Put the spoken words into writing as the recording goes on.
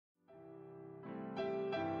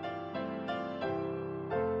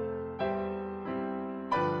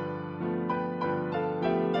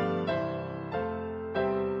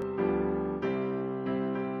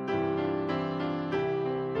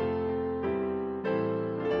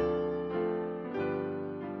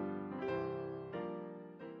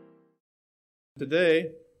Today,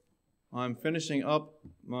 I'm finishing up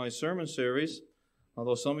my sermon series,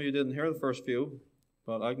 although some of you didn't hear the first few,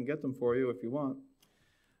 but I can get them for you if you want.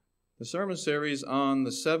 The sermon series on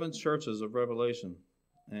the 7 churches of Revelation.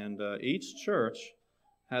 And each church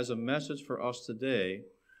has a message for us today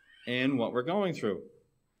in what we're going through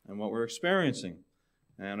and what we're experiencing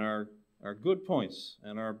and our good points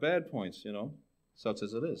and our bad points, such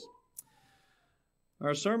as it is.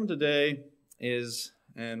 Our sermon today is,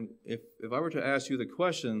 and if I were to ask you the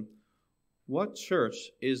question, what church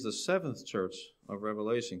is the 7th church of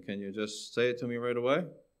Revelation? Can you just say it to me right away?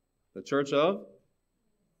 The church of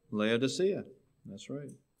Laodicea. That's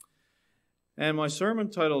right. And my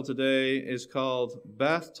sermon title today is called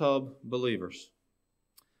Bathtub Believers.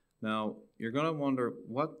 Now, you're going to wonder,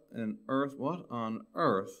 what on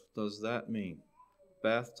earth does that mean?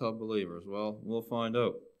 Bathtub believers. Well, we'll find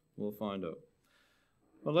out.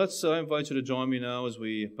 Well, let's invite you to join me now as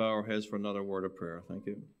we bow our heads for another word of prayer. Thank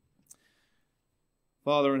you.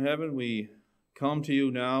 Father in heaven, we come to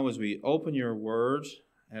you now as we open your word,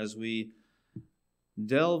 as we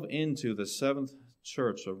delve into the 7th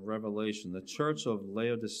church of Revelation, the church of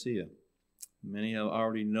Laodicea. Many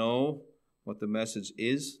already know what the message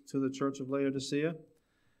is to the church of Laodicea.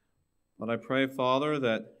 But I pray, Father,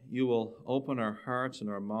 that you will open our hearts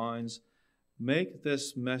and our minds. Make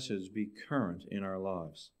this message be current in our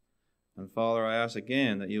lives. And Father, I ask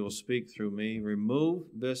again that you will speak through me. Remove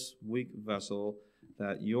this weak vessel,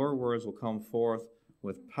 that your words will come forth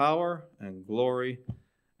with power and glory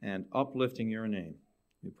and uplifting your name.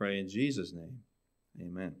 We pray in Jesus' name.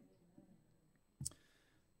 Amen.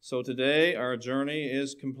 So today our journey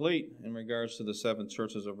is complete in regards to the 7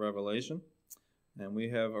 churches of Revelation. And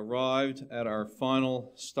we have arrived at our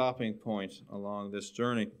final stopping point along this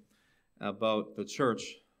journey about the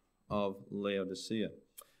church of Laodicea.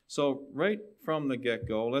 So right from the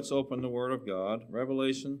get-go, let's open the Word of God.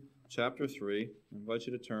 Revelation chapter 3. I invite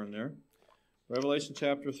you to turn there. Revelation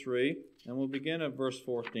chapter 3, and we'll begin at verse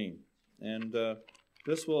 14. And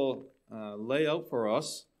this will lay out for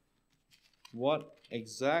us what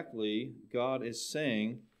exactly God is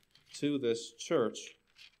saying to this church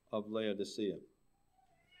of Laodicea.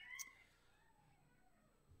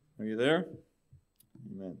 Are you there?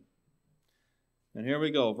 Amen. And here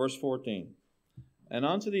we go, verse 14. And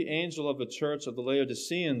unto the angel of the church of the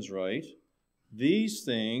Laodiceans write, These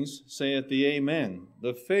things saith the Amen,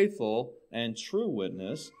 the faithful and true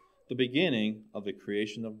witness, the beginning of the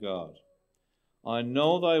creation of God. I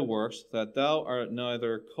know thy works, that thou art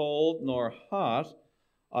neither cold nor hot.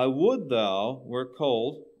 I would thou were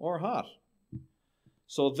cold or hot.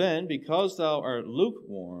 So then, because thou art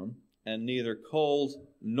lukewarm, and neither cold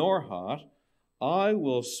nor hot, I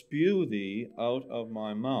will spew thee out of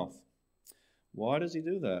my mouth. Why does he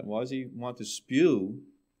do that? Why does he want to spew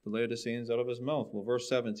the Laodiceans out of his mouth? Well, verse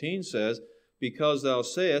 17 says, Because thou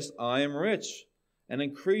sayest, I am rich, and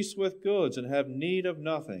increase with goods, and have need of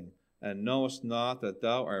nothing, and knowest not that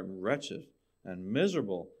thou art wretched, and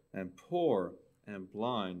miserable, and poor, and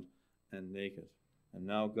blind, and naked. And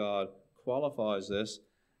now God qualifies this,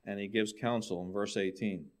 and he gives counsel in verse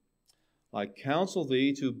 18. I counsel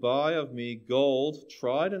thee to buy of me gold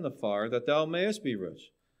tried in the fire, that thou mayest be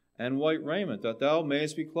rich, and white raiment, that thou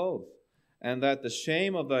mayest be clothed, and that the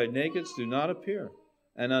shame of thy nakedness do not appear.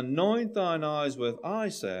 And anoint thine eyes with eye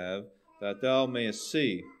salve, that thou mayest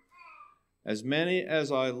see. As many as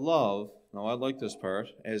I love, now I like this part,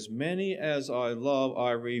 as many as I love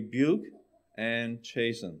I rebuke and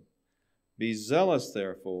chasten. Be zealous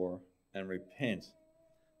therefore, and repent.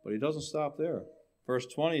 But he doesn't stop there. Verse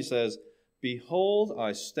 20 says, Behold,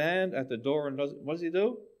 I stand at the door, and what does he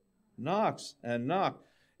do? Knocks and knock.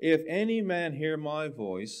 If any man hear my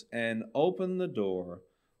voice and open the door,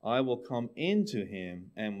 I will come into him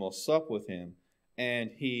and will sup with him, and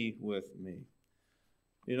he with me.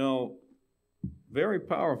 Very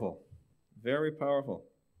powerful, very powerful.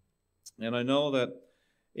 And I know that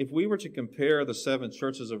if we were to compare the 7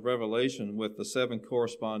 churches of Revelation with the 7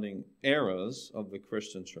 corresponding eras of the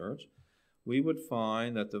Christian church, we would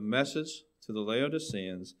find that the message to the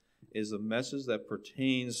Laodiceans is a message that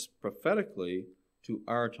pertains prophetically to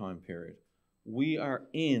our time period. We are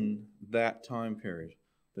in that time period,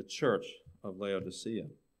 the church of Laodicea.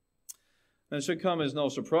 And it should come as no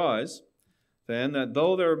surprise, then, that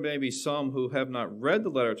though there may be some who have not read the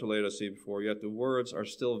letter to Laodicea before, yet the words are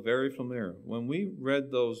still very familiar. When I read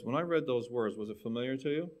those words, was it familiar to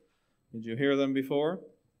you? Did you hear them before?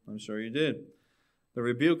 I'm sure you did. The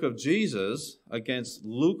rebuke of Jesus against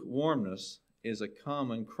lukewarmness is a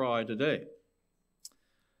common cry today,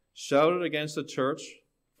 shouted against the church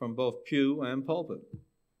from both pew and pulpit.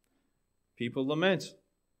 People lament.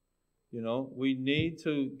 We need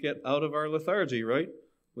to get out of our lethargy, right?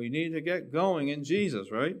 We need to get going in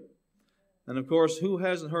Jesus, right? And of course, who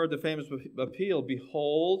hasn't heard the famous appeal,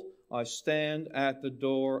 "Behold, I stand at the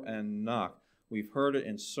door and knock"? We've heard it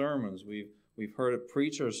in sermons. We've heard it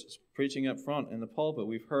preachers preaching up front in the pulpit.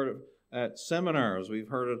 We've heard it at seminars. We've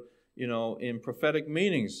heard it, in prophetic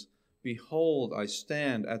meetings. "Behold, I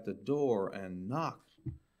stand at the door and knock."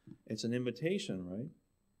 It's an invitation, right?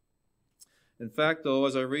 In fact, though,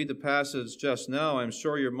 as I read the passage just now, I'm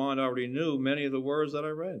sure your mind already knew many of the words that I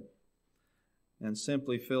read and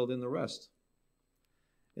simply filled in the rest.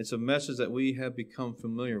 It's a message that we have become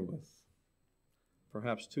familiar with.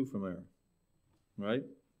 Perhaps too familiar, right?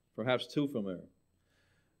 Perhaps too familiar.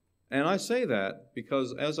 And I say that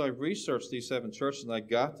because as I researched these 7 churches, and I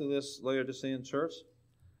got to this Laodicean church,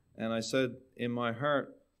 and I said in my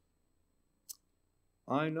heart,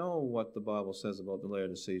 I know what the Bible says about the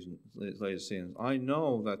Laodiceans. I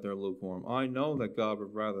know that they're lukewarm. I know that God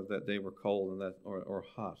would rather that they were cold and or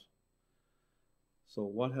hot. So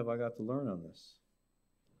what have I got to learn on this?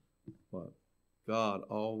 What? God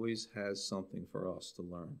always has something for us to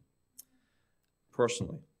learn.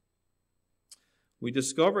 Personally. We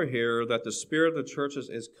discover here that the Spirit of the churches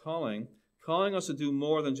is calling us to do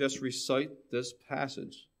more than just recite this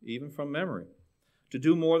passage, even from memory. To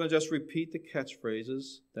do more than just repeat the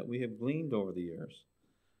catchphrases that we have gleaned over the years.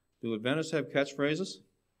 Do Adventists have catchphrases?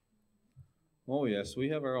 Oh yes, we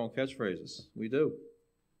have our own catchphrases. We do.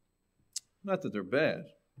 Not that they're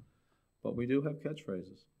bad, but we do have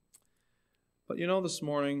catchphrases. But this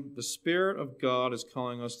morning, the Spirit of God is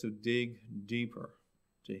calling us to dig deeper,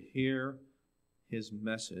 to hear His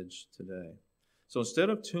message today. So instead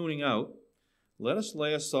of tuning out, let us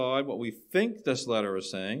lay aside what we think this letter is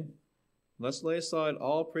saying. Let's lay aside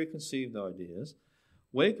all preconceived ideas.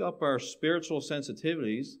 Wake up our spiritual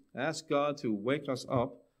sensitivities. Ask God to wake us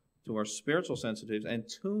up to our spiritual sensitivities and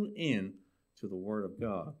tune in to the Word of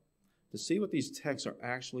God to see what these texts are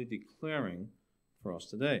actually declaring for us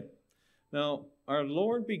today. Now, our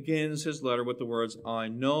Lord begins His letter with the words, "I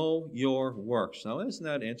know your works." Now, isn't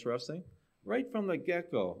that interesting? Right from the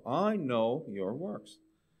get-go, I know your works.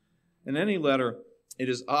 In any letter, it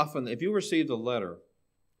is often, if you received a letter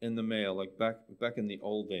in the mail, like back in the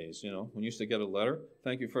old days, when you used to get a letter.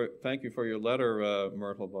 Thank you for your letter,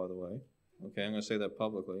 Myrtle, by the way. Okay, I'm going to say that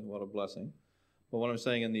publicly. What a blessing. But what I'm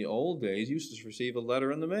saying, in the old days, you used to receive a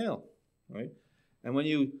letter in the mail, right? And when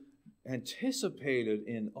you anticipated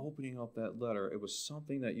in opening up that letter, it was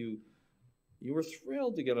something that you were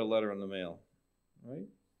thrilled to get a letter in the mail, right?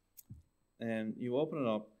 And you open it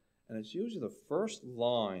up, and it's usually the first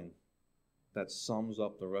line that sums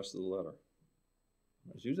up the rest of the letter.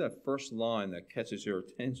 It's usually that first line that catches your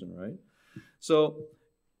attention, right? So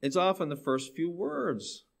it's often the first few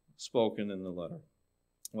words spoken in the letter.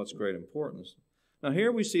 What's great importance. Now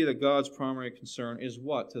here we see that God's primary concern is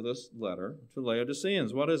what to this letter to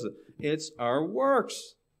Laodiceans? What is it? It's our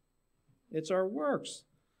works. It's our works.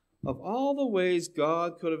 Of all the ways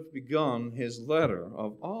God could have begun His letter,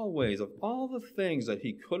 of all ways, of all the things that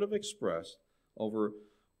He could have expressed over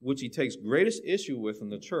which He takes greatest issue with in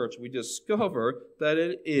the church, we discover that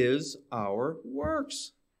it is our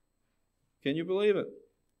works. Can you believe it?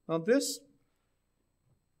 Now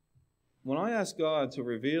when I asked God to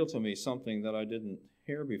reveal to me something that I didn't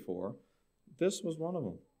hear before, this was one of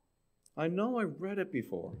them. I know I read it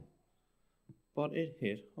before, but it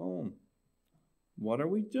hit home. What are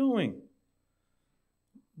we doing?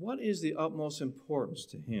 What is the utmost importance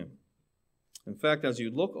to Him? In fact, as you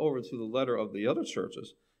look over to the letter of the other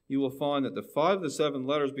churches, you will find that the 5 of the 7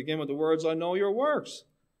 letters begin with the words, "I know your works."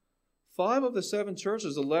 5 of the 7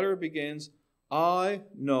 churches, the letter begins, "I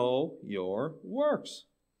know your works."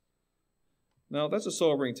 Now, that's a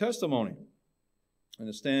sobering testimony, and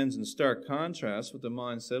it stands in stark contrast with the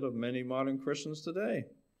mindset of many modern Christians today.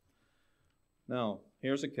 Now,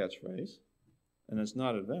 here's a catchphrase, and it's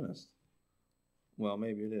not Adventist. Well,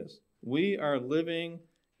 maybe it is. We are living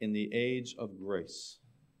in the age of grace.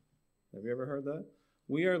 Have you ever heard that?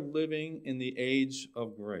 We are living in the age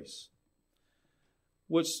of grace,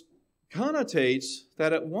 which connotates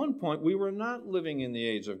that at one point we were not living in the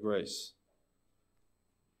age of grace.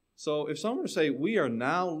 So if someone were to say we are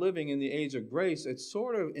now living in the age of grace, it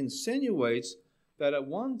sort of insinuates that at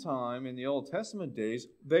one time in the Old Testament days,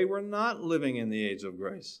 they were not living in the age of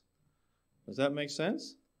grace. Does that make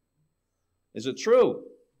sense? Is it true?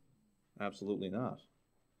 Absolutely not.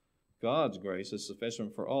 God's grace is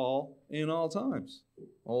sufficient for all in all times,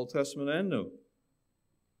 Old Testament and New.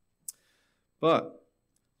 But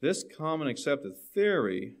this common accepted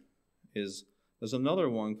theory there's another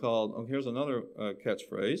one called, here's another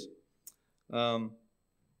catchphrase.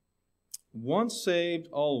 once saved,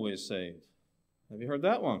 always saved. Have you heard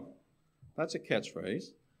that one? That's a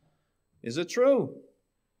catchphrase. Is it true?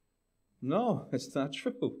 No, it's not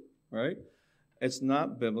true, right? It's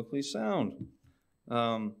not biblically sound.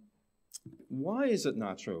 Why is it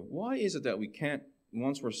not true? Why is it that we can't,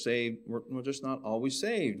 once we're saved, we're just not always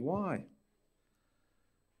saved? Why?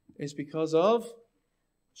 It's because of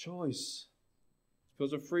choice. It's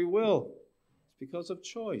because of free will. It's because of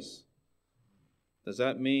choice. Does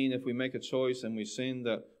that mean if we make a choice and we sin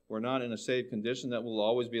that we're not in a saved condition that we'll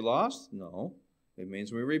always be lost? No. It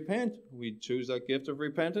means we repent. We choose that gift of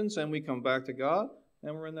repentance and we come back to God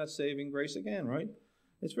and we're in that saving grace again, right?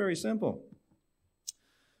 It's very simple.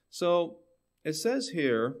 So it says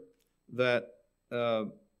here that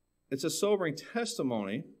it's a sobering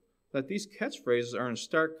testimony that these catchphrases are in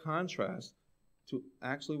stark contrast to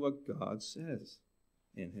actually what God says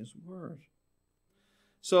in His Word.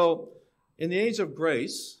 So in the age of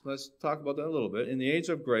grace, let's talk about that a little bit. In the age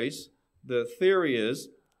of grace, the theory is,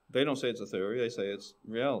 they don't say it's a theory, they say it's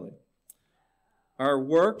reality. Our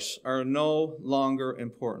works are no longer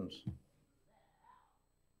important.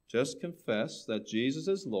 Just confess that Jesus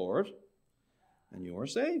is Lord and you are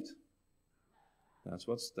saved. That's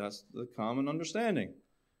the common understanding.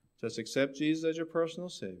 Just accept Jesus as your personal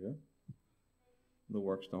Savior. The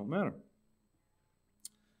works don't matter.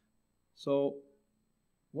 So,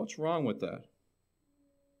 what's wrong with that?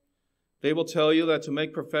 They will tell you that to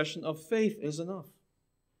make profession of faith is enough.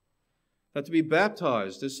 That to be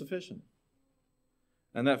baptized is sufficient.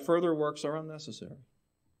 And that further works are unnecessary.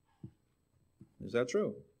 Is that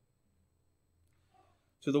true?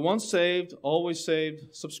 To the once saved, always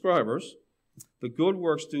saved subscribers, the good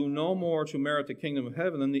works do no more to merit the kingdom of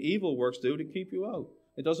heaven than the evil works do to keep you out.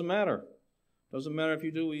 It doesn't matter. It doesn't matter if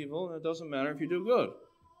you do evil, and it doesn't matter if you do good.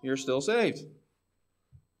 You're still saved.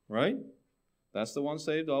 Right? That's the once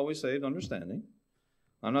saved, always saved understanding.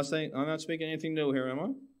 I'm not speaking anything new here, am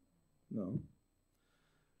I? No.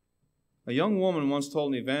 A young woman once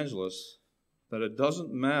told an evangelist that it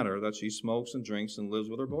doesn't matter that she smokes and drinks and lives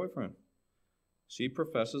with her boyfriend. She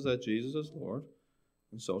professes that Jesus is Lord,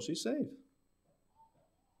 and so she's saved.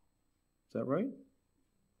 Is that right?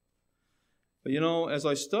 But as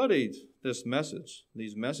I studied this message,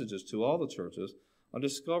 these messages to all the churches, I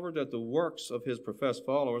discovered that the works of His professed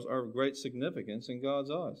followers are of great significance in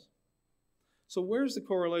God's eyes. So where's the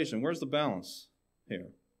correlation? Where's the balance here?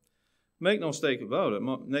 Make no mistake about it.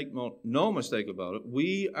 Make no mistake about it.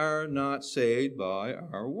 We are not saved by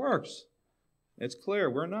our works. It's clear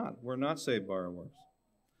we're not. We're not saved by our works.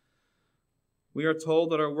 We are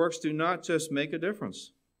told that our works do not just make a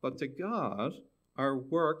difference, but to God, our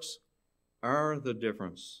works are the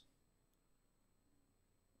difference.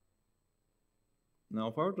 Now,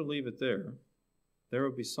 if I were to leave it there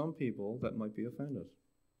would be some people that might be offended,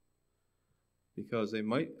 because they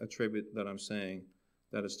might attribute that I'm saying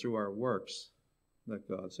that it's through our works that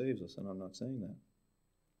God saves us, and I'm not saying that.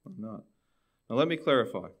 I'm not. Now, let me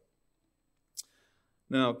clarify.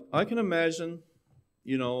 Now, I can imagine,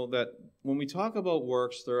 that when we talk about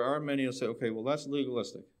works, there are many who say, okay, well, that's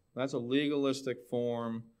legalistic. That's a legalistic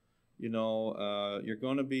form. You're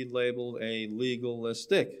going to be labeled a legalist,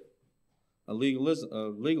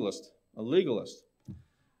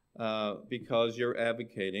 because you're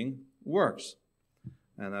advocating works.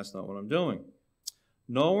 And that's not what I'm doing.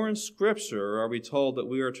 Nowhere in Scripture are we told that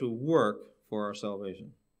we are to work for our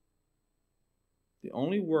salvation. The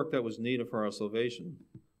only work that was needed for our salvation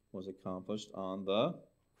was accomplished on the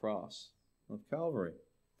cross of Calvary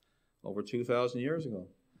over 2,000 years ago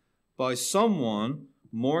by someone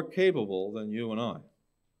more capable than you and I.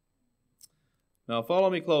 Now follow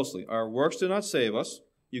me closely. Our works do not save us.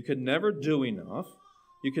 You can never do enough.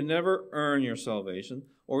 You can never earn your salvation,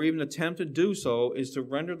 or even attempt to do so is to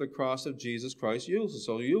render the cross of Jesus Christ useless.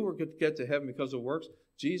 So you were to get to heaven because of works.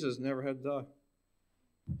 Jesus never had to die.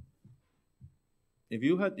 If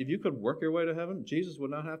you could work your way to heaven, Jesus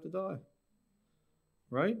would not have to die.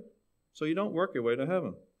 Right? So you don't work your way to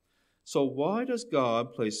heaven. So why does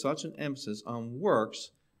God place such an emphasis on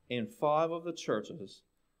works in 5 of the churches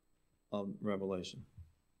of Revelation?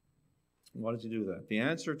 Why did He do that? The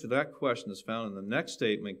answer to that question is found in the next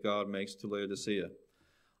statement God makes to Laodicea.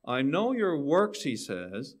 I know your works, He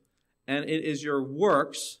says, and it is your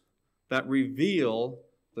works that reveal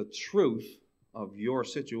the truth of your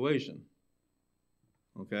situation.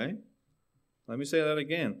 Okay? Let me say that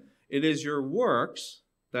again. It is your works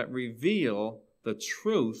that reveal the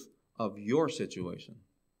truth of your situation.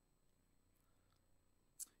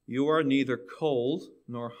 You are neither cold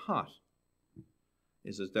nor hot,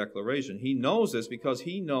 is his declaration. He knows this because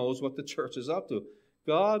he knows what the church is up to.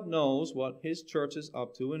 God knows what his church is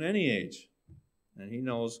up to in any age, and he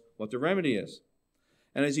knows what the remedy is.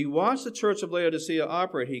 And as he watched the church of Laodicea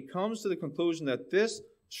operate, he comes to the conclusion that this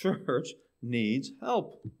church needs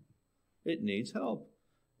help. It needs help.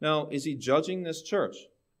 Now, is he judging this church?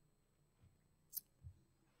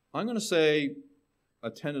 I'm going to say a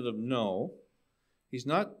tentative no. He's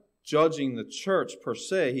not judging the church per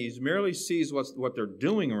se. He merely sees what they're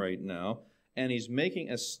doing right now, and he's making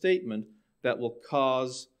a statement that will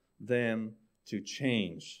cause them to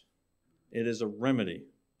change. It is a remedy.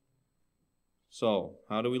 So,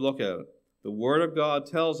 how do we look at it? The Word of God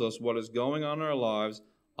tells us what is going on in our lives,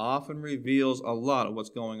 often reveals a lot of what's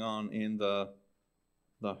going on in the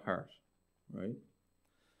heart, right?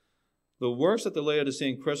 The works that the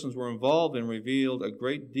Laodicean Christians were involved in revealed a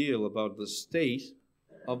great deal about the state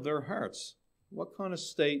of their hearts. What kind of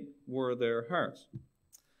state were their hearts?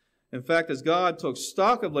 In fact, as God took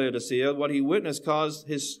stock of Laodicea, what he witnessed caused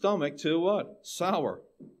his stomach to what? Sour.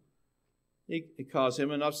 It caused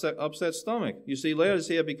him an upset stomach. You see,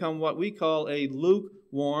 Laodicea had become what we call a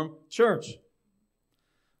lukewarm church.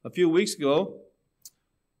 A few weeks ago,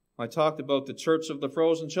 I talked about the church of the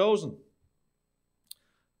frozen chosen.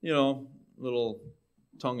 You know, little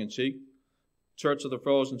tongue-in-cheek. Church of the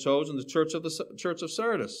frozen chosen, the church of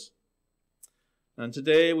Sardis. And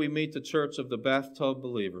today we meet the church of the bathtub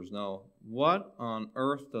believers. Now, what on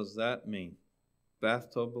earth does that mean?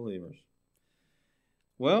 Bathtub believers.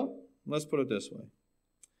 Well, let's put it this way.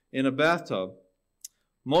 In a bathtub,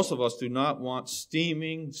 most of us do not want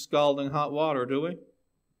steaming, scalding hot water, do we?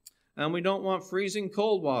 And we don't want freezing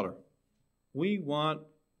cold water. We want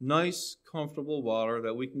nice, comfortable water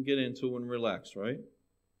that we can get into and relax, right?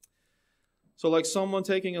 So like someone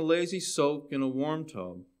taking a lazy soak in a warm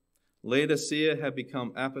tub, Laodicea had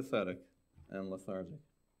become apathetic and lethargic.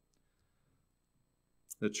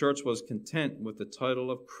 The church was content with the title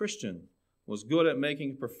of Christian, was good at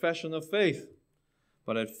making a profession of faith,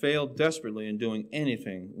 but had failed desperately in doing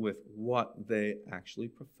anything with what they actually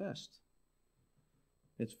professed.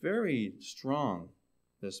 It's very strong,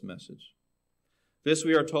 this message. This,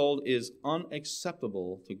 we are told, is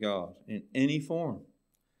unacceptable to God in any form.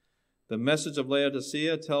 The message of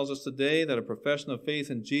Laodicea tells us today that a profession of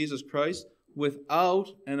faith in Jesus Christ without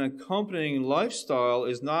an accompanying lifestyle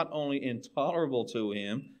is not only intolerable to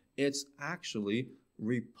him, it's actually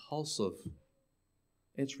repulsive.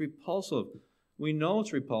 It's repulsive. We know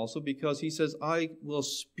it's repulsive because he says, I will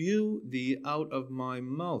spew thee out of my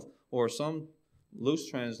mouth. Or some loose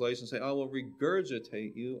translations say, I will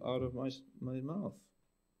regurgitate you out of my mouth.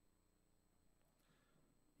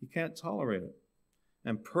 You can't tolerate it.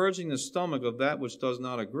 And purging the stomach of that which does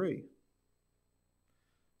not agree.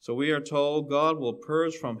 So we are told God will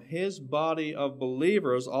purge from his body of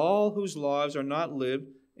believers all whose lives are not lived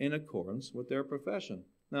in accordance with their profession.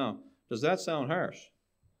 Now, does that sound harsh?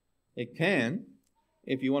 It can,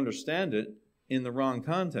 if you understand it in the wrong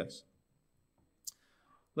context.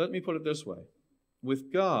 Let me put it this way.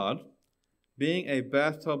 With God, being a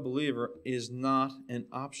bathtub believer is not an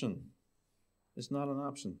option. It's not an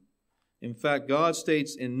option. In fact, God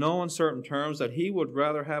states in no uncertain terms that he would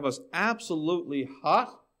rather have us absolutely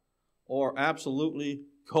hot or absolutely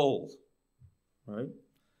cold. Right?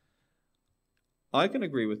 I can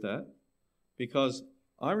agree with that because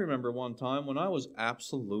I remember one time when I was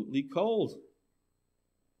absolutely cold.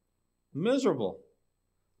 Miserable.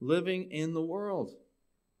 Living in the world.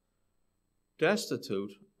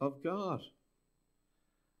 Destitute of God.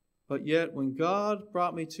 But yet, when God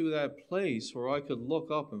brought me to that place where I could look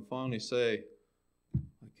up and finally say,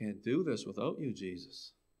 I can't do this without you,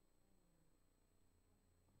 Jesus.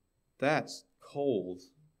 That's cold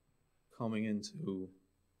coming into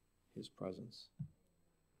his presence.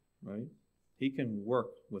 Right? He can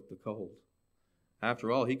work with the cold. After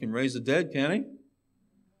all, he can raise the dead, can he?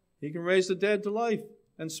 He can raise the dead to life.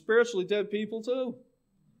 And spiritually dead people too.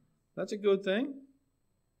 That's a good thing.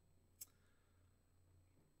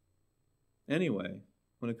 Anyway,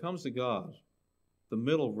 when it comes to God, the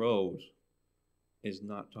middle road is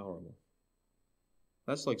not tolerable.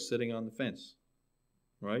 That's like sitting on the fence,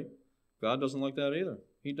 right? God doesn't like that either.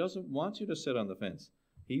 He doesn't want you to sit on the fence.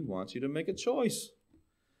 He wants you to make a choice.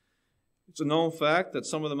 It's a known fact that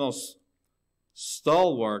some of the most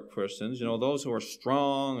stalwart Christians, those who are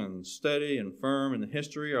strong and steady and firm in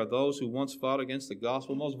history, are those who once fought against the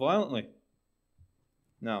gospel most violently.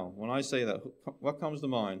 Now, when I say that, what comes to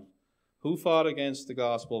mind? Who fought against the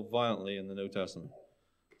gospel violently in the New Testament?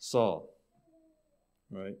 Saul.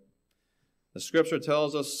 Right? The scripture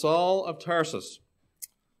tells us Saul of Tarsus,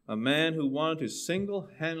 a man who wanted to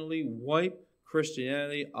single-handedly wipe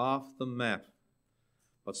Christianity off the map.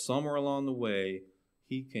 But somewhere along the way,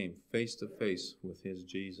 he came face to face with his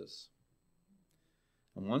Jesus.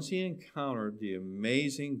 And once he encountered the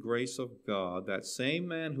amazing grace of God, that same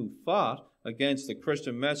man who fought against the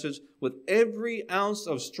Christian message with every ounce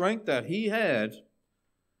of strength that he had,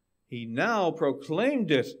 he now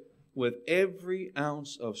proclaimed it with every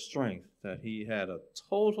ounce of strength that he had. A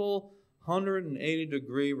total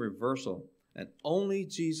 180-degree reversal. And only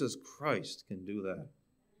Jesus Christ can do that.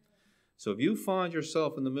 So if you find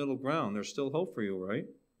yourself in the middle ground, there's still hope for you, right?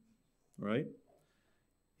 Right?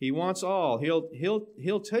 He wants all.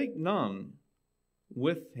 He'll take none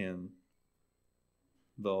with him,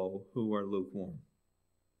 though, who are lukewarm.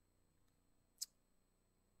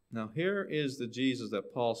 Now here is the Jesus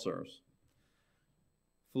that Paul serves.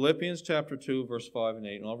 Philippians chapter 2, verse 5 and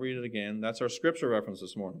 8. And I'll read it again. That's our scripture reference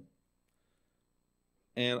this morning.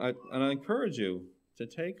 And I encourage you to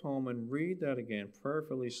take home and read that again,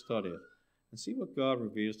 prayerfully study it, and see what God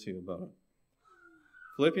reveals to you about it.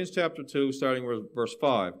 Philippians chapter 2, starting with verse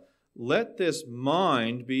 5. Let this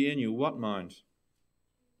mind be in you. What mind?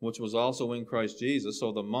 Which was also in Christ Jesus.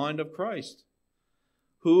 So the mind of Christ.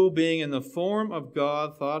 Who, being in the form of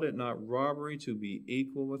God, thought it not robbery to be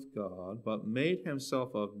equal with God, but made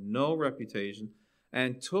himself of no reputation,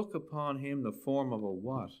 and took upon him the form of a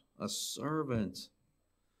what? A servant.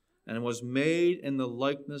 And was made in the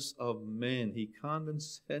likeness of men. He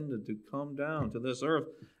condescended to come down to this earth.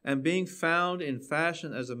 And being found in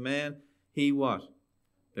fashion as a man, he what?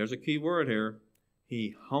 There's a key word here.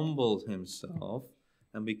 He humbled himself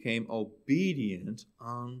and became obedient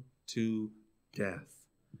unto death.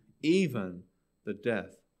 Even the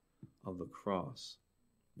death of the cross.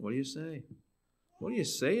 What do you say? What do you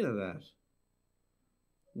say to that?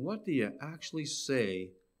 What do you actually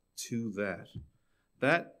say to that?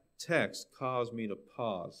 That text caused me to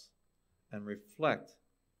pause and reflect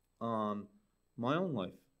on my own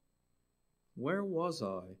life. Where was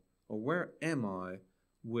I, or where am I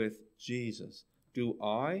with Jesus? Do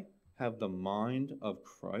I have the mind of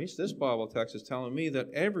Christ? This Bible text is telling me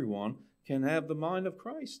that everyone can have the mind of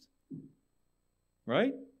Christ.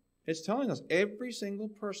 Right? It's telling us every single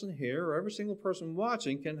person here or every single person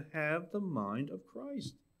watching can have the mind of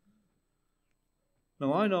Christ.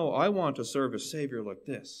 Now, I know I want to serve a Savior like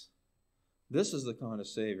this. This is the kind of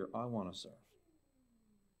Savior I want to serve.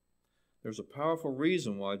 There's a powerful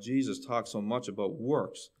reason why Jesus talks so much about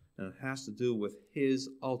works, and it has to do with his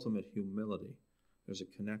ultimate humility. There's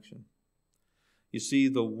a connection. You see,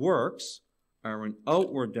 the works are an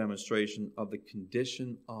outward demonstration of the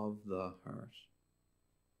condition of the heart.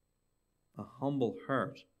 A humble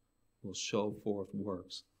heart will show forth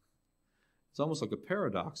works. It's almost like a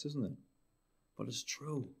paradox, isn't it? But it's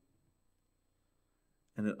true.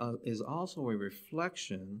 And it is also a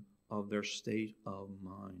reflection of their state of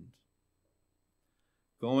mind.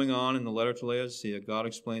 Going on in the letter to Laodicea, God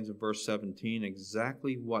explains in verse 17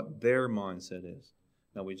 exactly what their mindset is.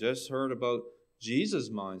 Now, we just heard about Jesus'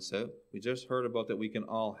 mindset. We just heard about that we can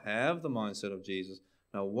all have the mindset of Jesus.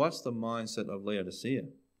 Now, what's the mindset of Laodicea?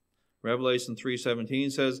 Revelation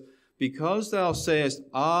 3:17 says, because thou sayest,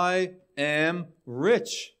 I am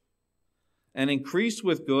rich, and increased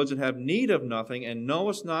with goods, and have need of nothing, and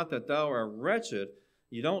knowest not that thou art wretched.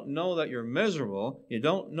 You don't know that you're miserable. You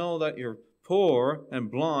don't know that you're poor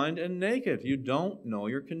and blind and naked. You don't know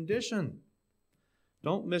your condition.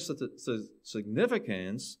 Don't miss the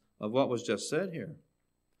significance of what was just said here.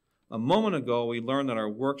 A moment ago, we learned that our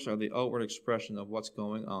works are the outward expression of what's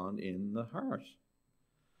going on in the heart.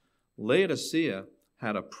 Laodicea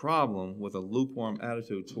had a problem with a lukewarm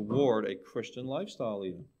attitude toward a Christian lifestyle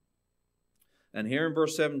even. And here in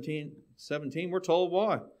verse 17, we're told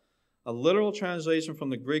why. A literal translation from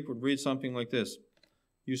the Greek would read something like this.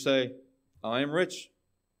 You say, I am rich.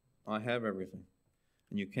 I have everything.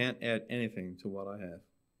 And you can't add anything to what I have.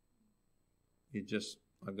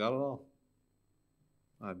 I've got it all.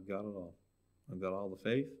 I've got it all. I've got all the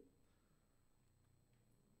faith.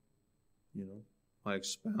 I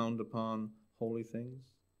expound upon holy things.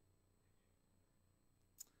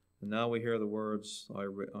 And now we hear the words, I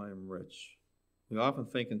am rich. We often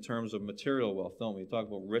think in terms of material wealth, don't we? We talk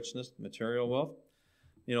about richness, material wealth,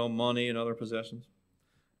 money and other possessions.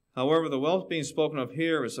 However, the wealth being spoken of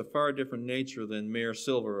here is a far different nature than mere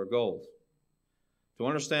silver or gold. To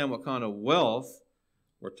understand what kind of wealth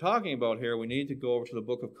we're talking about here, we need to go over to the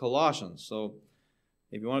book of Colossians. So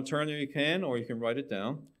if you want to turn there, you can, or you can write it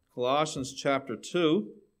down. Colossians chapter 2,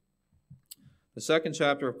 the second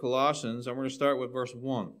chapter of Colossians, and we're going to start with verse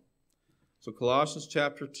 1. So Colossians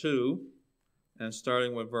chapter 2, and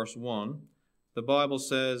starting with verse 1, the Bible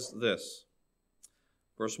says this.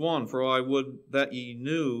 Verse 1, for I would that ye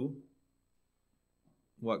knew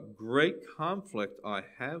what great conflict I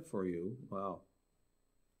have for you. Wow.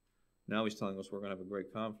 Now he's telling us we're going to have a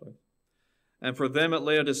great conflict. And for them at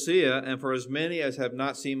Laodicea, and for as many as have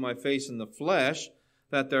not seen my face in the flesh,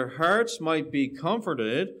 that their hearts might be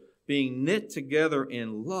comforted, being knit together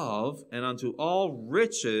in love, and unto all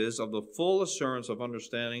riches of the full assurance of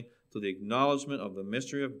understanding, to the acknowledgement of the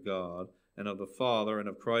mystery of God, and of the Father, and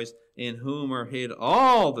of Christ, in whom are hid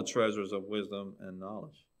all the treasures of wisdom and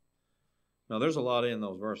knowledge. Now, there's a lot in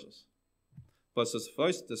those verses. But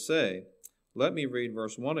suffice it to say, let me read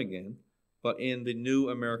verse 1 again, but in the New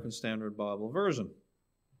American Standard Bible Version.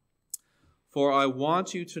 For I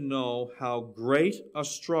want you to know how great a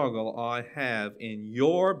struggle I have in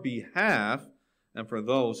your behalf and for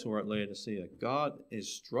those who are at Laodicea. God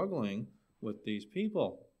is struggling with these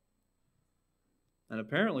people. And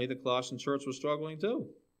apparently the Colossian church was struggling too.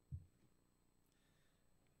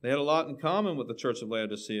 They had a lot in common with the church of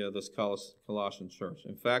Laodicea, this Colossian church.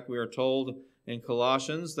 In fact, we are told in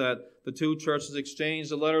Colossians that the two churches exchanged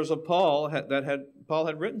the letters of Paul that Paul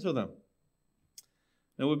had written to them.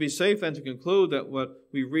 And it would be safe then to conclude that what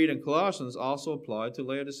we read in Colossians also applied to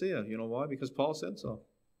Laodicea. You know why? Because Paul said so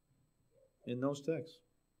in those texts.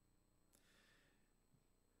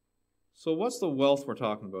 So what's the wealth we're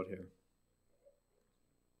talking about here?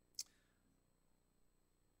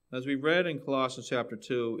 As we read in Colossians chapter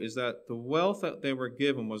 2, is that the wealth that they were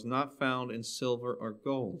given was not found in silver or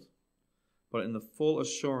gold, but in the full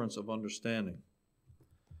assurance of understanding.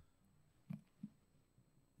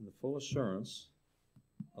 In the full assurance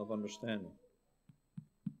of understanding.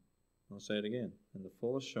 I'll say it again. In the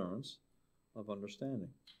full assurance of understanding.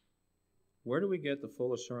 Where do we get the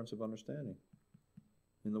full assurance of understanding?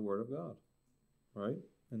 In the Word of God. Right?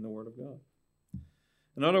 In the Word of God.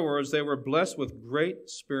 In other words, they were blessed with great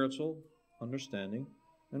spiritual understanding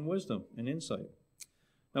and wisdom and insight.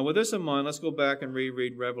 Now, with this in mind, let's go back and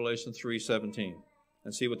reread Revelation 3:17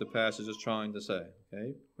 and see what the passage is trying to say.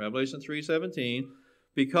 Okay? Revelation 3:17.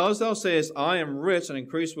 Because thou sayest, I am rich and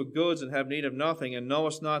increased with goods and have need of nothing, and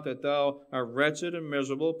knowest not that thou art wretched and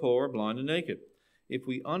miserable, poor, blind, and naked. If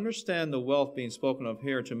we understand the wealth being spoken of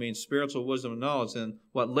here to mean spiritual wisdom and knowledge, then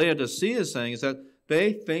what Laodicea is saying is that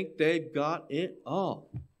they think they've got it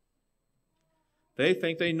all. They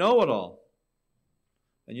think they know it all.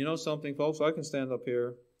 And you know something, folks? I can stand up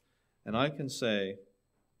here and I can say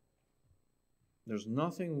there's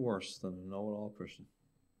nothing worse than a know-it-all Christian.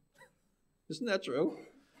 Isn't that true?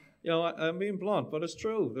 You know, I'm being blunt, but it's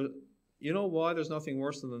true. You know why there's nothing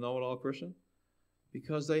worse than the know-it-all Christian?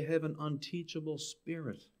 Because they have an unteachable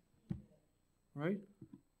spirit. Right?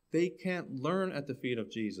 They can't learn at the feet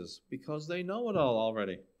of Jesus because they know it all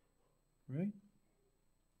already. Right?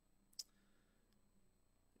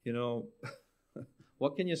 You know,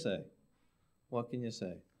 what can you say? What can you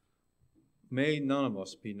say? May none of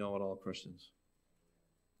us be know-it-all Christians.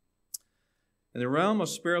 In the realm of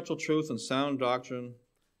spiritual truth and sound doctrine,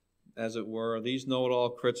 as it were, these know-it-all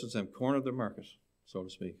Christians have cornered their market, so to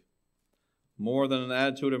speak. More than an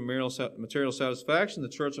attitude of material satisfaction, the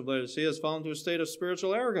church of Laodicea has fallen to a state of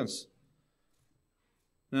spiritual arrogance.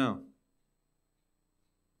 Now,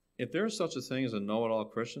 if there is such a thing as a know-it-all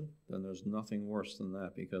Christian, then there's nothing worse than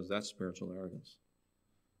that, because that's spiritual arrogance.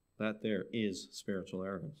 That there is spiritual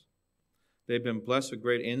arrogance. They've been blessed with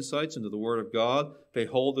great insights into the Word of God. They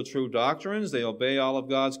hold the true doctrines. They obey all of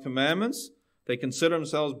God's commandments. They consider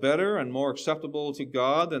themselves better and more acceptable to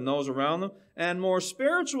God than those around them, and more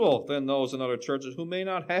spiritual than those in other churches who may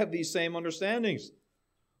not have these same understandings.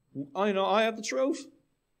 I have the truth.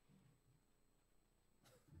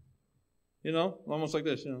 Almost like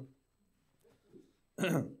this,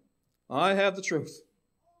 I have the truth,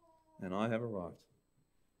 and I have arrived.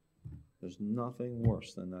 There's nothing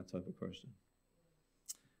worse than that type of Christian.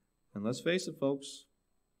 And let's face it, folks,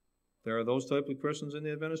 there are those type of Christians in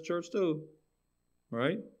the Adventist church too.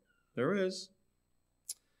 Right? There is.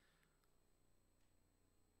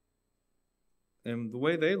 And the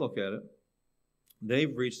way they look at it,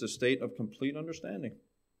 they've reached a state of complete understanding.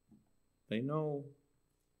 They know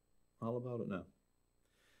all about it now.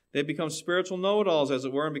 They become spiritual know-it-alls, as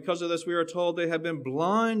it were, and because of this we are told they have been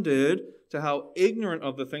blinded to how ignorant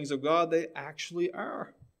of the things of God they actually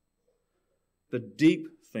are. The deep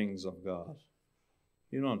things of God.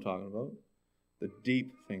 You know what I'm talking about. The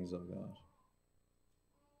deep things of God.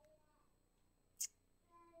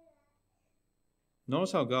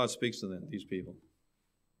 Notice how God speaks to them, these people.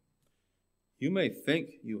 You may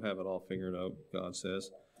think you have it all figured out, God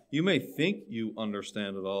says. You may think you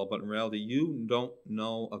understand it all, but in reality you don't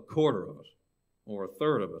know a quarter of it, or a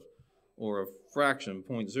third of it, or a fraction,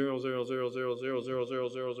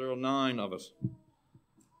 0.000000009 of it.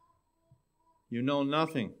 You know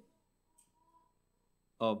nothing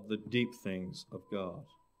of the deep things of God.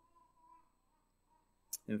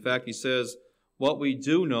 In fact, he says, what we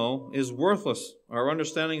do know is worthless. Our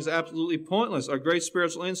understanding is absolutely pointless. Our great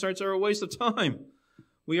spiritual insights are a waste of time.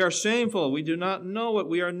 We are shameful. We do not know it.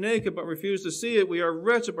 We are naked but refuse to see it. We are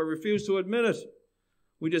wretched but refuse to admit it.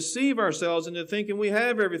 We deceive ourselves into thinking we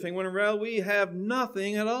have everything when in reality we have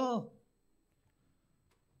nothing at all.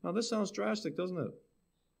 Now this sounds drastic, doesn't it?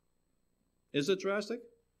 Is it drastic?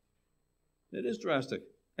 It is drastic.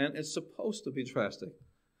 And it's supposed to be drastic.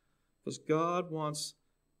 Because God wants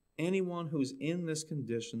anyone who's in this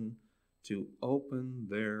condition to open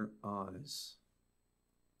their eyes.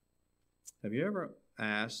 Have you ever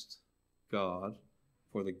asked God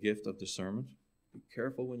for the gift of discernment? Be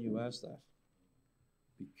careful when you ask that.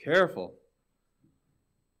 Be careful.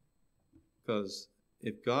 Because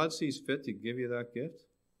if God sees fit to give you that gift,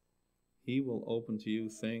 He will open to you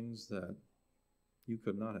things that you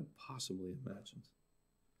could not have possibly imagined.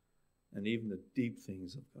 And even the deep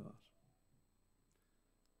things of God.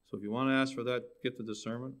 So if you want to ask for that gift of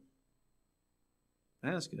discernment,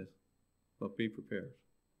 ask it, but be prepared.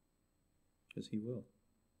 Because He will.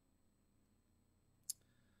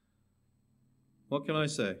 What can I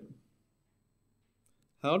say?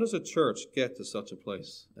 How does a church get to such a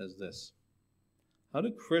place as this? How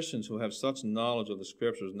do Christians who have such knowledge of the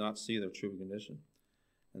Scriptures not see their true condition?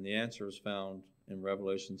 And the answer is found in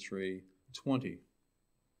Revelation 3:20.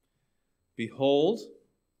 Behold,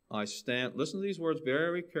 I stand. Listen to these words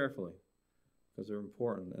very carefully, because they're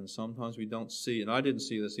important. And sometimes we don't see, and I didn't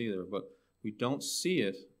see this either, but we don't see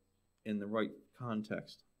it in the right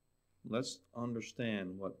context. Let's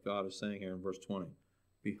understand what God is saying here in verse 20.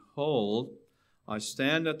 Behold, I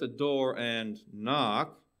stand at the door and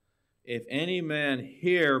knock. If any man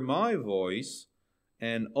hear my voice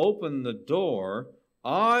and open the door,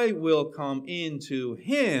 I will come into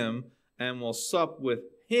him and will sup with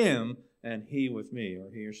him and he with me,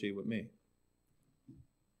 or he or she with me.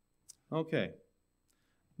 Okay.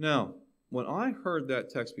 Now, when I heard that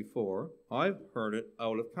text before, I've heard it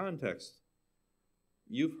out of context.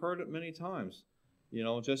 You've heard it many times. You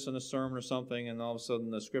know, just in a sermon or something, and all of a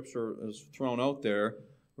sudden the scripture is thrown out there.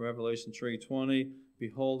 Revelation 3:20,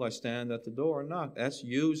 behold, I stand at the door and knock. That's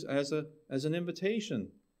used as an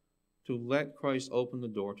invitation to let Christ open the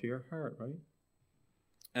door to your heart, right?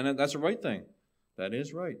 And that's the right thing. That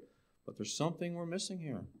is right. But there's something we're missing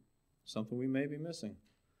here. Something we may be missing.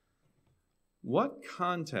 What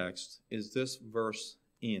context is this verse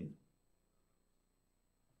in?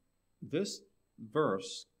 This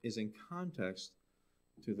verse is in context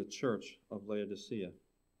to the church of Laodicea.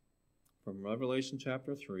 From Revelation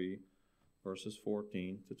chapter 3, verses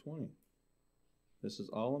 14 to 20. This is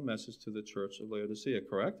all a message to the church of Laodicea,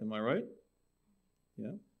 correct? Am I right?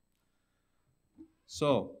 Yeah.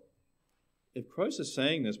 So, if Christ is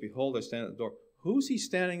saying this, behold, I stand at the door, who's He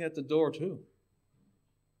standing at the door to?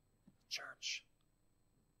 Church.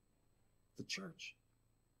 The church.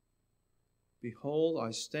 Behold,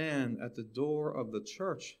 I stand at the door of the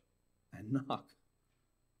church and knock.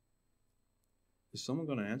 Is someone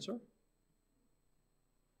going to answer?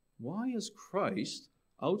 Why is Christ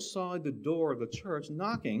outside the door of the church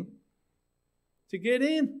knocking to get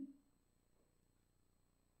in?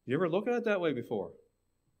 You ever look at it that way before?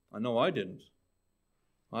 I know I didn't.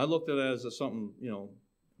 I looked at it as something,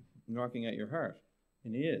 knocking at your heart.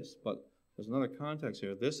 And He is. But there's another context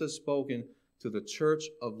here. This is spoken to the church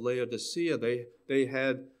of Laodicea. They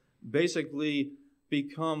had basically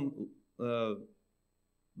become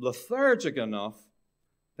lethargic enough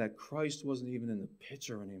that Christ wasn't even in the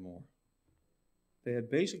picture anymore. They had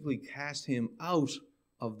basically cast Him out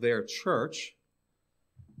of their church,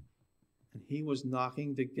 and He was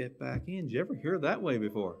knocking to get back in. Did you ever hear it that way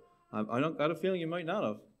before? I don't got a feeling you might not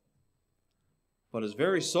have. But it's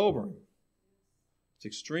very sobering. It's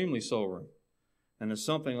extremely sobering. And it's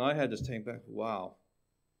something I had to think back, wow.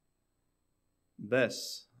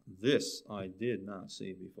 This I did not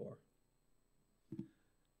see before.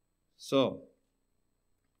 So,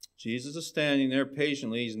 Jesus is standing there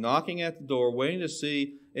patiently. He's knocking at the door, waiting to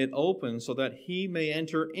see it open so that He may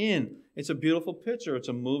enter in. It's a beautiful picture. It's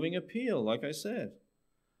a moving appeal, like I said.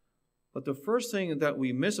 But the first thing that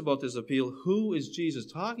we miss about this appeal, who is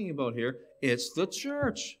Jesus talking about here? It's the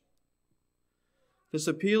church. This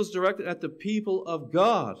appeal is directed at the people of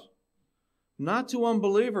God, not to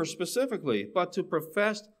unbelievers specifically, but to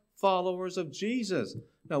professed followers of Jesus.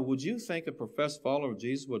 Now, would you think a professed follower of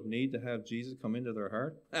Jesus would need to have Jesus come into their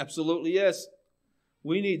heart? Absolutely, yes.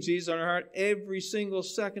 We need Jesus in our heart every single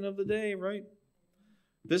second of the day, right?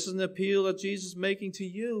 This is an appeal that Jesus is making to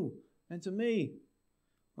you and to me.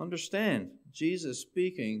 Understand, Jesus is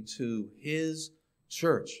speaking to his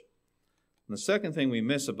church. And the second thing we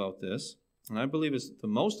miss about this, and I believe is the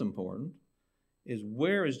most important, is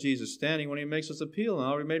where is Jesus standing when he makes this appeal? And I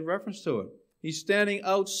already made reference to it. He's standing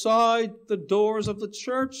outside the doors of the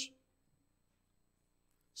church.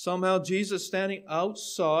 Somehow Jesus is standing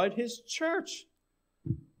outside his church.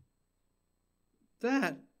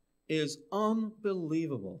 That is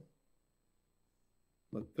unbelievable.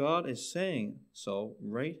 But God is saying so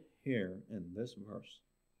right here in this verse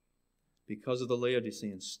because of the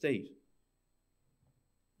Laodicean state.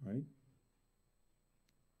 Right?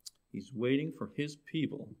 He's waiting for his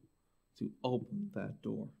people to open that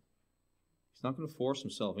door. He's not going to force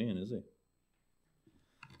himself in, is he?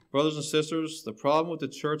 Brothers and sisters, the problem with the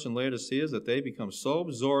church in Laodicea is that they become so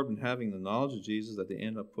absorbed in having the knowledge of Jesus that they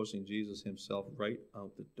end up pushing Jesus himself right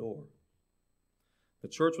out the door. The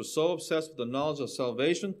church was so obsessed with the knowledge of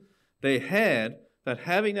salvation they had that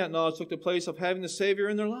having that knowledge took the place of having the Savior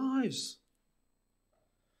in their lives.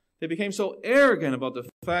 They became so arrogant about the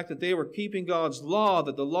fact that they were keeping God's law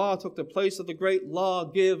that the law took the place of the great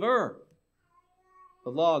lawgiver.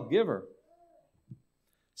 The lawgiver.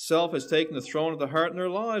 Self has taken the throne of the heart in their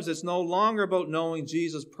lives. It's no longer about knowing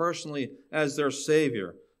Jesus personally as their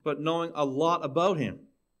Savior, but knowing a lot about him.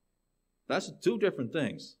 That's two different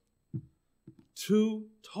things. Two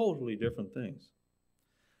totally different things.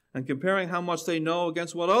 And comparing how much they know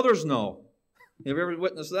against what others know. Have you ever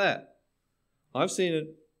witnessed that? I've seen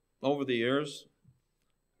it over the years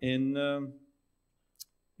in,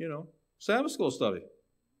 Sabbath school study.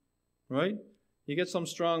 Right? You get some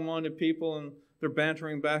strong-minded people and they're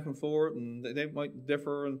bantering back and forth and they might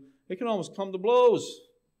differ and it can almost come to blows.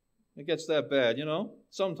 It gets that bad,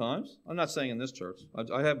 sometimes. I'm not saying in this church.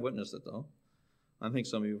 I have witnessed it, though. I think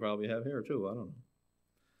some of you probably have here, too. I don't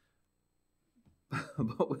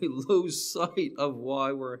know. But we lose sight of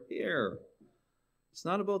why we're here. It's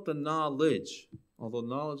not about the knowledge, although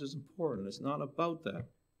knowledge is important. It's not about that.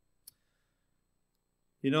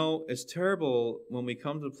 It's terrible when we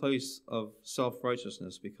come to the place of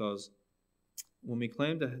self-righteousness because when we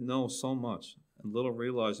claim to know so much and little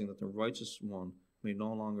realizing that the righteous one may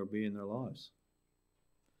no longer be in their lives.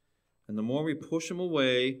 And the more we push him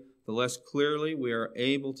away, the less clearly we are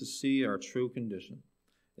able to see our true condition.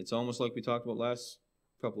 It's almost like we talked about last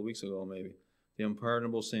couple of weeks ago, maybe. The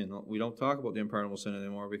unpardonable sin. We don't talk about the unpardonable sin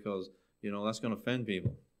anymore because, that's going to offend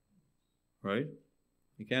people. Right?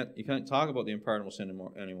 You can't talk about the unpardonable sin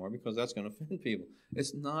anymore because that's going to offend people.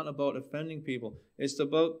 It's not about offending people. It's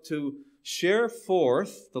about to share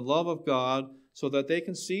forth the love of God so that they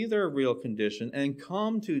can see their real condition and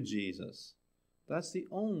come to Jesus. That's the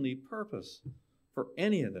only purpose for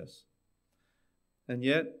any of this. And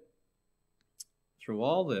yet, through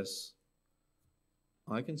all this,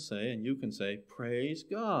 I can say, and you can say, praise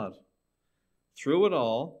God. Through it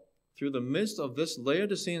all, through the midst of this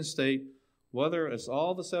Laodicean state, whether it's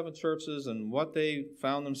all the seven churches and what they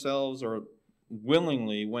found themselves or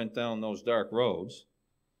willingly went down those dark roads,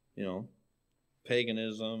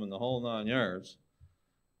 paganism and the whole 9 yards,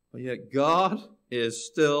 but yet God is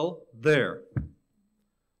still there.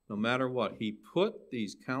 No matter what, he put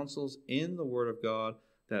these counsels in the Word of God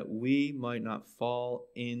that we might not fall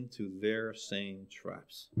into their same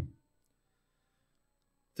traps.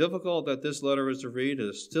 Difficult that this letter is to read, it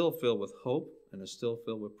is still filled with hope and is still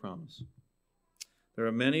filled with promise. There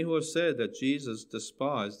are many who have said that Jesus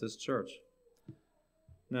despised this church.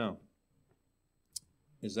 Now,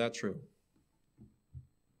 is that true?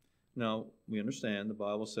 Now, we understand the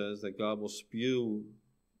Bible says that God will spew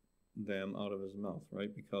them out of his mouth,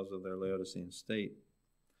 right, because of their Laodicean state.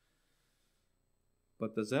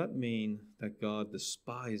 But does that mean that God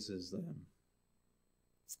despises them?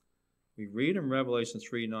 We read in Revelation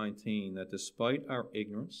 3:19 that despite our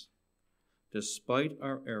ignorance, despite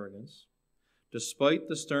our arrogance, despite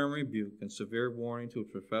the stern rebuke and severe warning to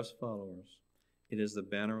its professed followers, it is the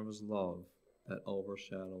banner of his love that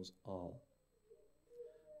overshadows all.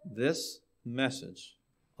 This message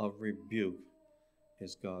of rebuke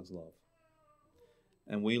is God's love.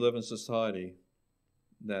 And we live in a society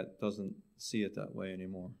that doesn't see it that way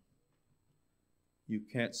anymore. You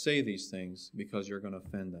can't say these things because you're going to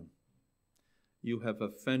offend them. You have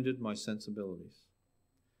offended my sensibilities.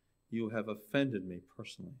 You have offended me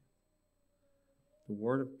personally. The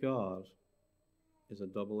Word of God is a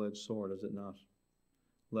double-edged sword, is it not?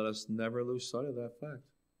 Let us never lose sight of that fact.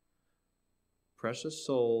 Precious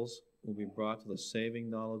souls will be brought to the saving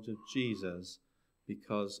knowledge of Jesus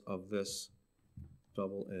because of this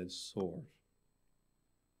double-edged sword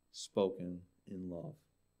spoken in love.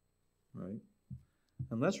 Right?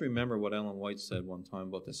 And let's remember what Ellen White said one time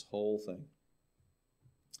about this whole thing.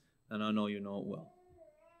 and I know you know it well.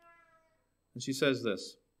 And she says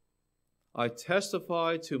this, I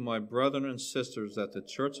testify to my brethren and sisters that the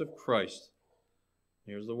Church of Christ,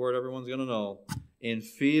 here's the word everyone's going to know,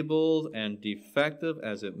 enfeebled and defective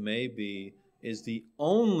as it may be, is the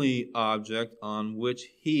only object on which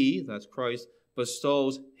he, that's Christ,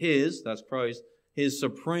 bestows his, that's Christ, his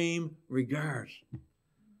supreme regard.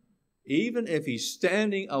 Even if he's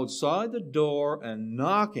standing outside the door and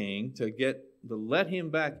knocking to let him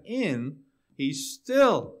back in, he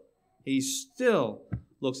still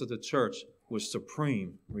looks at the church with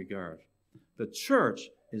supreme regard. The church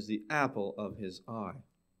is the apple of his eye.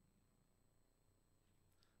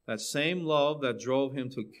 That same love that drove him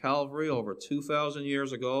to Calvary over 2,000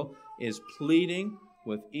 years ago is pleading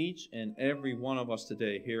with each and every one of us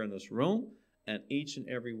today here in this room and each and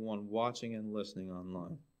every one watching and listening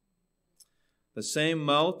online. The same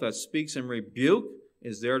mouth that speaks in rebuke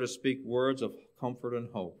is there to speak words of comfort and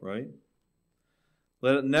hope, right?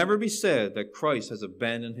 Let it never be said that Christ has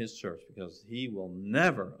abandoned his church, because he will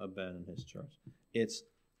never abandon his church. It's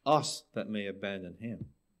us that may abandon him.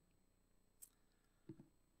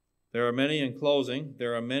 There are many in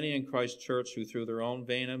Christ's church who through their own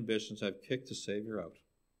vain ambitions have kicked the Savior out.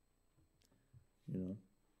 And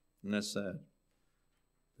that's sad.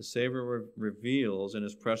 The Savior reveals in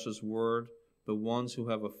his precious word the ones who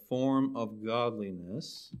have a form of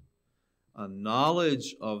godliness, a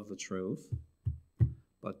knowledge of the truth,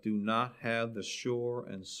 but do not have the sure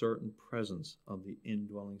and certain presence of the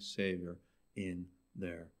indwelling Savior in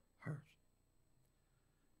their heart.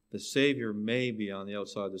 The Savior may be on the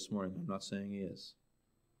outside this morning. I'm not saying he is.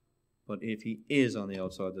 But if he is on the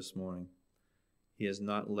outside this morning, he has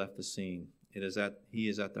not left the scene. He is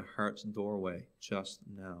at the heart's doorway just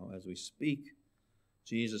now as we speak.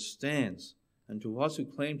 Jesus stands, and to us who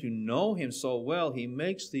claim to know him so well, he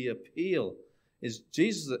makes the appeal.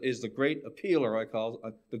 Jesus is the great appealer, I call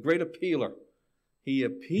it, the great appealer. He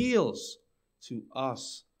appeals to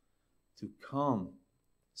us to come,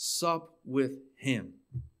 sup with him,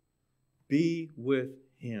 be with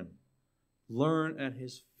him, learn at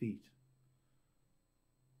his feet.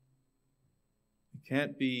 You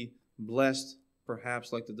can't be blessed,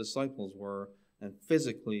 perhaps like the disciples were, and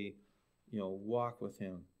physically, walk with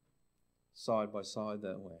him side by side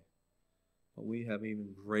that way. But we have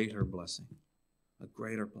even greater blessing, a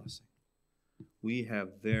greater blessing. We have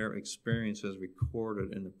their experiences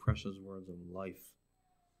recorded in the precious words of life.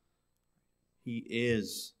 He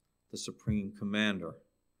is the supreme commander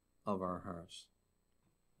of our hearts.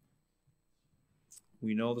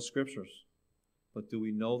 We know the Scriptures, but do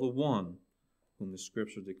we know the one whom the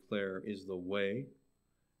Scriptures declare is the way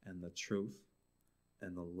and the truth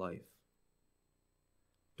and the life?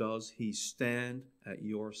 Does he stand at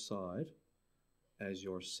your side as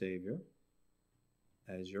your Savior,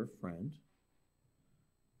 as your friend,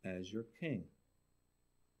 as your King,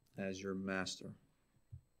 as your Master?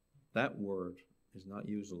 That word is not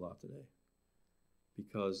used a lot today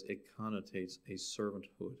because it connotates a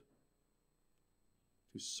servanthood,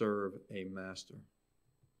 to serve a master.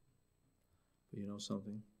 But you know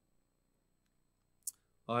something?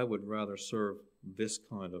 I would rather serve this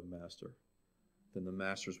kind of master than the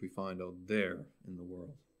masters we find out there in the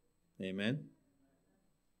world. Amen?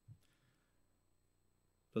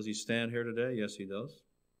 Does he stand here today? Yes, he does.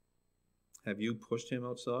 Have you pushed him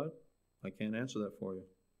outside? I can't answer that for you.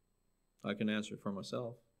 I can answer it for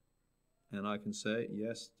myself. And I can say,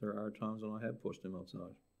 yes, there are times when I have pushed him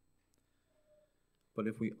outside. But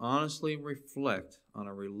if we honestly reflect on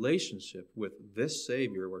a relationship with this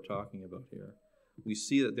Savior we're talking about here, we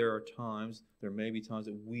see that there may be times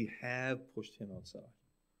that we have pushed him outside.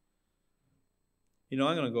 I'm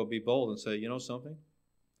going to go be bold and say, you know something?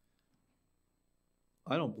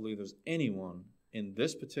 I don't believe there's anyone in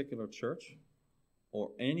this particular church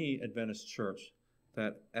or any Adventist church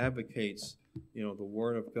that advocates, the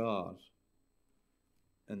Word of God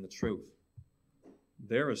and the truth.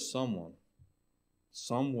 There is someone,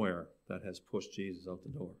 somewhere, that has pushed Jesus out the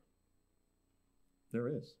door. There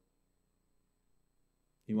is.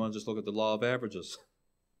 You want to just look at the law of averages,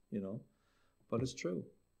 but it's true.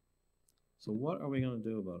 So what are we going to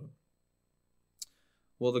do about it?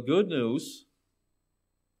 Well, the good news,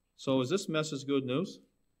 so is this message good news?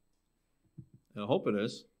 I hope it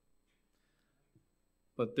is.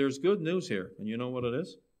 But there's good news here, and you know what it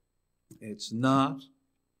is? It's not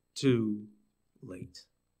too late.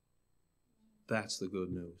 That's the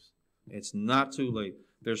good news. It's not too late.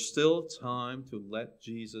 There's still time to let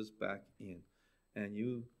Jesus back in. And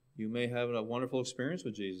you may have a wonderful experience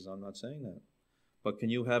with Jesus. I'm not saying that. But can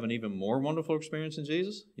you have an even more wonderful experience in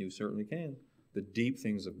Jesus? You certainly can. The deep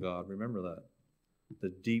things of God. Remember that.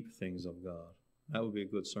 The deep things of God. That would be a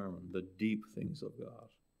good sermon. The deep things of God.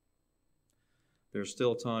 There's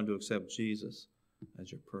still time to accept Jesus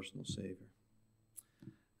as your personal Savior.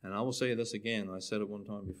 And I will say this again. I said it one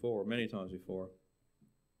time before, many times before.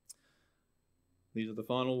 These are the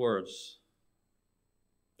final words.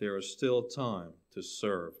 There is still time to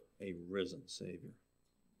serve a risen Savior.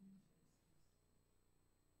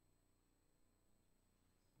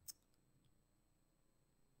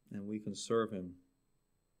 And we can serve Him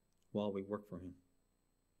while we work for Him.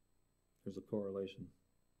 There's a correlation.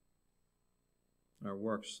 Our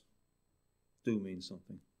works do mean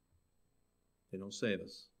something. They don't save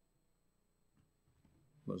us.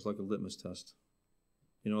 But it's like a litmus test.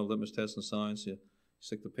 You know, a litmus test in science, you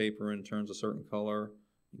stick the paper in, it turns a certain color,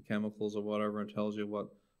 and chemicals or whatever, and tells you what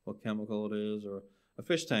chemical it is, or a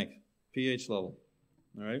fish tank, pH level.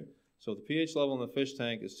 All right? So the pH level in the fish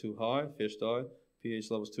tank is too high, fish die.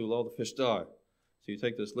 pH level is too low, the fish die. So you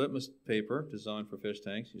take this litmus paper designed for fish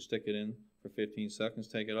tanks, you stick it in for 15 seconds,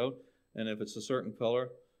 take it out, and if it's a certain color,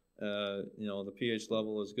 the pH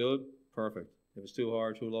level is good, perfect. If it's too high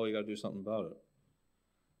or too low, you got to do something about it.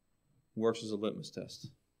 Works as a litmus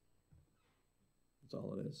test. That's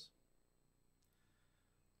all it is.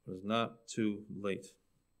 But it's not too late.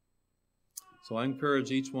 So I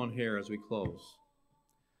encourage each one here as we close.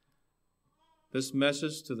 This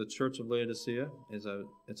message to the Church of Laodicea is a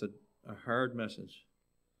hard message.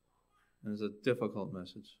 And it's a difficult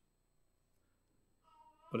message.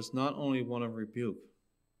 But it's not only one of rebuke.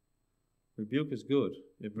 Rebuke is good.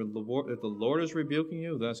 If the Lord is rebuking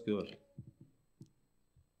you, that's good.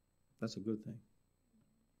 That's a good thing.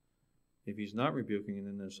 If He's not rebuking you,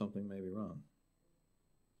 then there's something maybe wrong.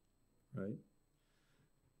 Right?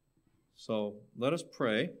 So let us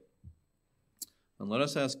pray. And let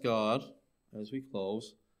us ask God, as we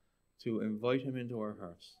close, to invite Him into our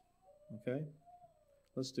hearts. Okay?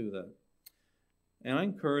 Let's do that. And I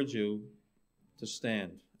encourage you to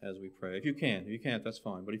stand as we pray. If you can. If you can't, that's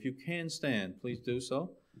fine. But if you can stand, please do so.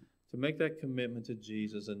 To make that commitment to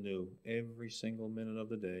Jesus anew every single minute of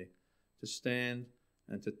the day. To stand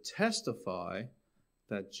and to testify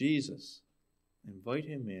that Jesus, invite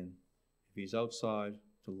Him in. If He's outside,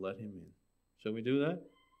 to let Him in. Shall we do that?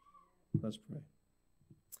 Let's pray.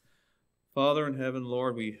 Father in heaven,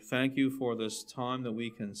 Lord, we thank You for this time that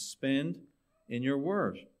we can spend in Your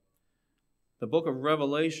Word. The book of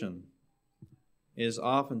Revelation is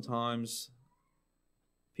oftentimes,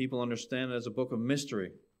 people understand it as a book of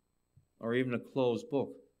mystery or even a closed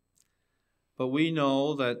book. But we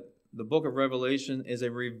know that the book of Revelation is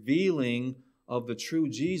a revealing of the true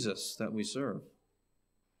Jesus that we serve.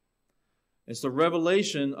 It's the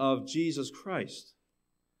revelation of Jesus Christ.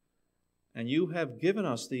 And You have given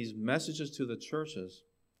us these messages to the churches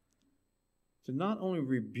to not only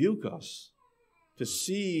rebuke us, to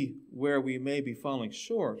see where we may be falling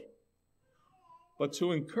short, but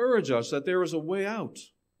to encourage us that there is a way out.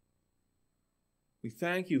 We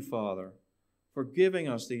thank You, Father, for giving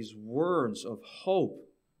us these words of hope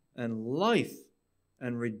and life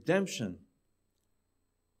and redemption.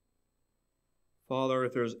 Father,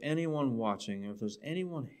 if there's anyone watching, if there's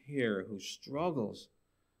anyone here who struggles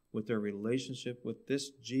with their relationship with this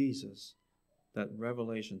Jesus that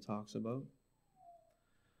Revelation talks about,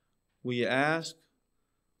 we ask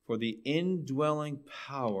for the indwelling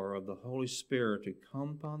power of the Holy Spirit to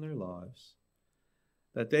come upon their lives,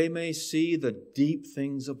 that they may see the deep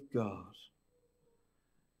things of God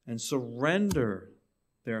and surrender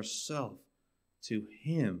their self to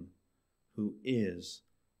Him who is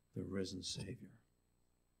the risen Savior.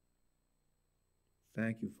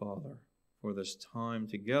 Thank You, Father, for this time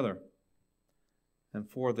together and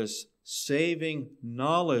for this saving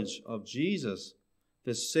knowledge of Jesus,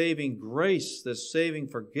 this saving grace, this saving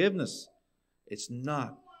forgiveness. It's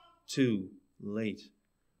not too late.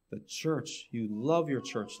 The church, You love Your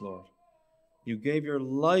church, Lord. You gave Your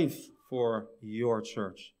life for Your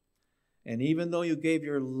church. And even though You gave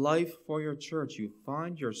Your life for Your church, you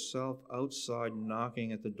find yourself outside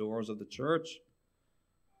knocking at the doors of the church.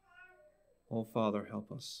 Oh, Father,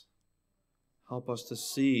 help us. Help us to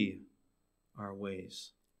see our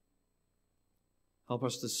ways. Help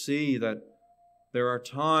us to see that there are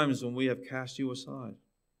times when we have cast You aside.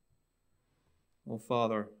 Oh,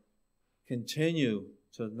 Father, continue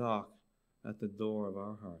to knock at the door of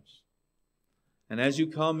our hearts. And as You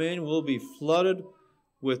come in, we'll be flooded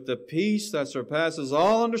with the peace that surpasses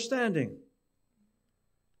all understanding,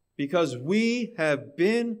 because we have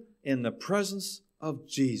been in the presence of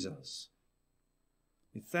Jesus.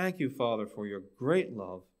 We thank You, Father, for Your great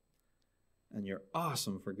love and Your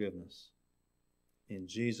awesome forgiveness. In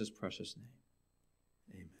Jesus' precious name,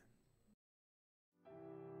 amen.